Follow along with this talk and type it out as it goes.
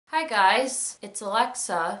Hi guys, it's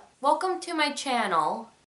Alexa. Welcome to my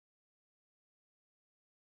channel.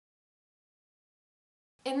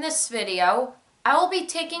 In this video, I will be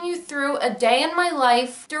taking you through a day in my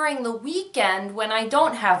life during the weekend when I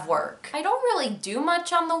don't have work. I don't really do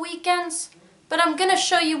much on the weekends, but I'm gonna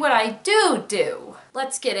show you what I do.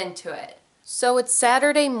 Let's get into it. So it's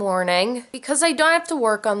Saturday morning. Because I don't have to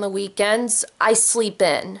work on the weekends, I sleep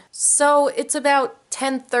in. So it's about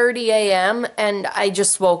 10:30 a.m. and I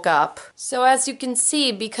just woke up. So as you can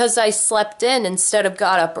see, because I slept in instead of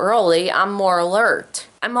got up early, I'm more alert.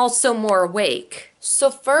 I'm also more awake. So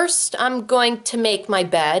first, I'm going to make my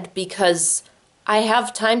bed because I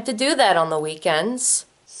have time to do that on the weekends.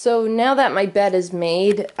 So now that my bed is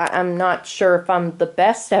made, I'm not sure if I'm the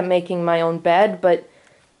best at making my own bed, but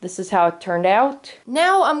this is how it turned out.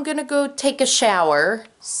 Now I'm gonna go take a shower.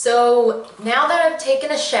 So now that I've taken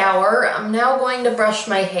a shower, I'm now going to brush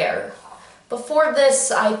my hair. Before this,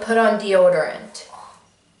 I put on deodorant.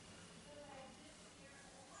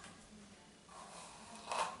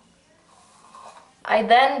 I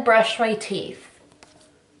then brush my teeth.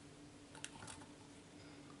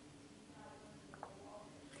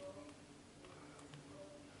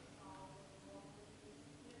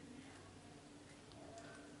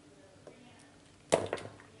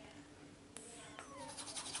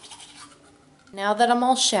 Now that I'm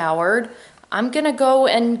all showered, I'm gonna go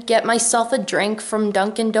and get myself a drink from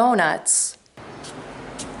Dunkin' Donuts.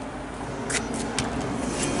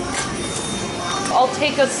 I'll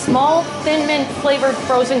take a small Thin Mint flavored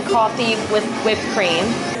frozen coffee with whipped cream.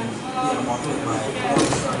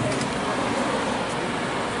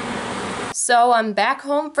 So I'm back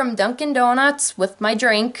home from Dunkin' Donuts with my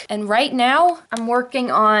drink, and right now I'm working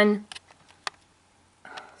on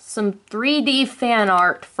some 3D fan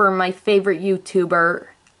art for my favorite YouTuber,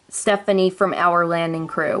 Stephanie from Our Landing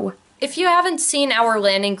Crew. If you haven't seen Our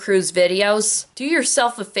Landing Crew's videos, do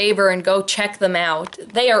yourself a favor and go check them out.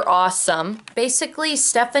 They are awesome. Basically,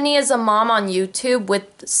 Stephanie is a mom on YouTube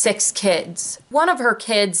with 6 kids. One of her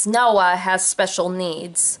kids, Noah, has special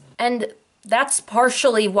needs. And that's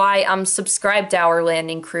partially why I'm subscribed to Our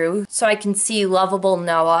Landing Crew, so I can see lovable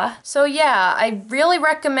Noah. So yeah, I really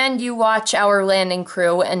recommend you watch Our Landing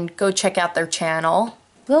Crew and go check out their channel.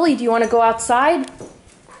 Lily, do you want to go outside?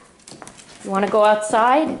 You want to go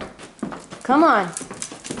outside? Come on.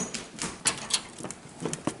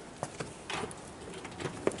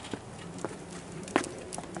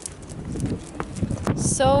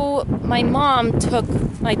 So my mom took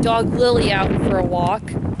my dog Lily out for a walk.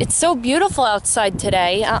 It's so beautiful outside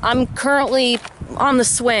today. I'm currently on the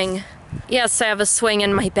swing. Yes, I have a swing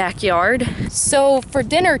in my backyard. So for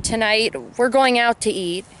dinner tonight, we're going out to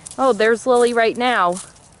eat. Oh, there's Lily right now.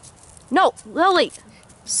 No, Lily!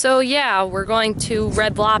 So yeah, we're going to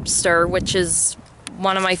Red Lobster, which is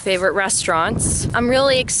one of my favorite restaurants. I'm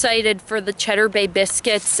really excited for the Cheddar Bay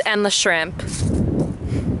biscuits and the shrimp.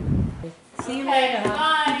 See you later.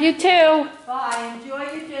 Bye. You too. Bye. Enjoy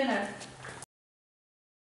your dinner.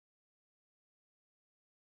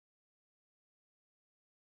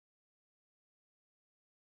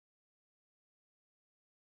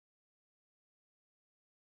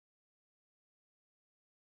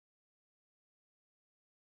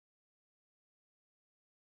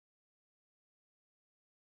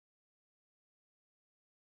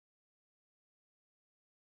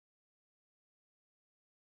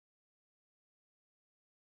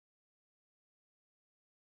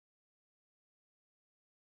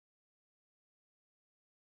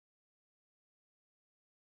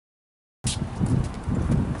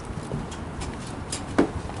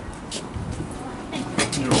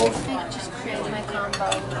 I just created my combo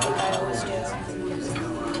like I always do.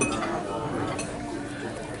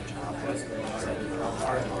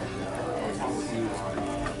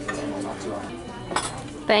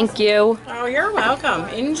 Thank you. Oh, you're welcome.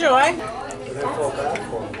 Enjoy.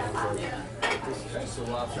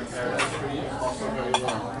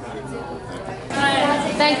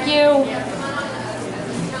 Thank you.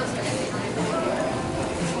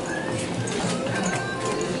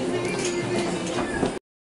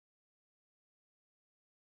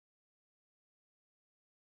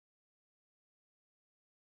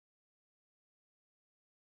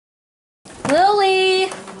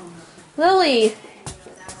 Lily! Lily!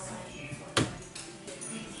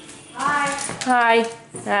 Hi. Hi.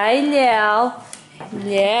 Hi, Nell.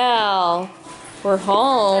 Nell. We're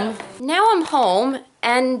home. Now I'm home,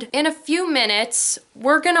 and in a few minutes,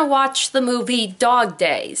 we're gonna watch the movie Dog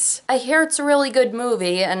Days. I hear it's a really good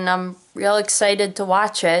movie, and I'm real excited to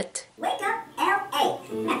watch it. Wake up, L.A.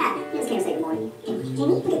 You just came to say good morning. Jimmy,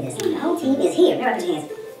 look at this. The whole team is here. Everybody put your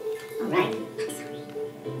hands. All right. I'm sorry.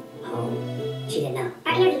 She didn't know.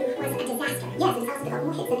 Our interview was a disaster. Yes, it's also got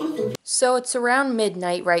more hits than anything. So it's around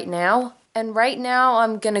midnight right now, and right now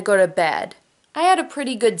I'm gonna go to bed. I had a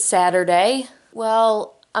pretty good Saturday.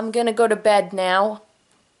 Well, I'm gonna go to bed now.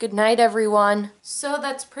 Good night, everyone. So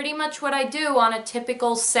that's pretty much what I do on a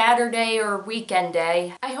typical Saturday or weekend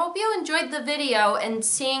day. I hope you enjoyed the video and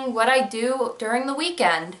seeing what I do during the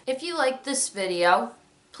weekend. If you liked this video,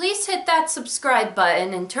 please hit that subscribe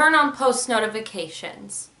button and turn on post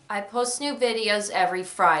notifications. I post new videos every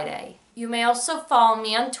Friday. You may also follow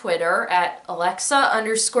me on Twitter at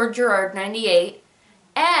Alexa_Girard98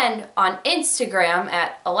 and on Instagram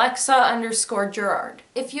at Alexa_Girard.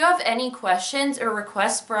 If you have any questions or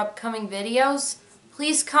requests for upcoming videos,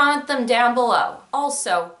 please comment them down below.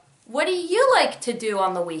 Also, what do you like to do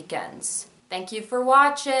on the weekends? Thank you for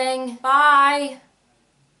watching. Bye!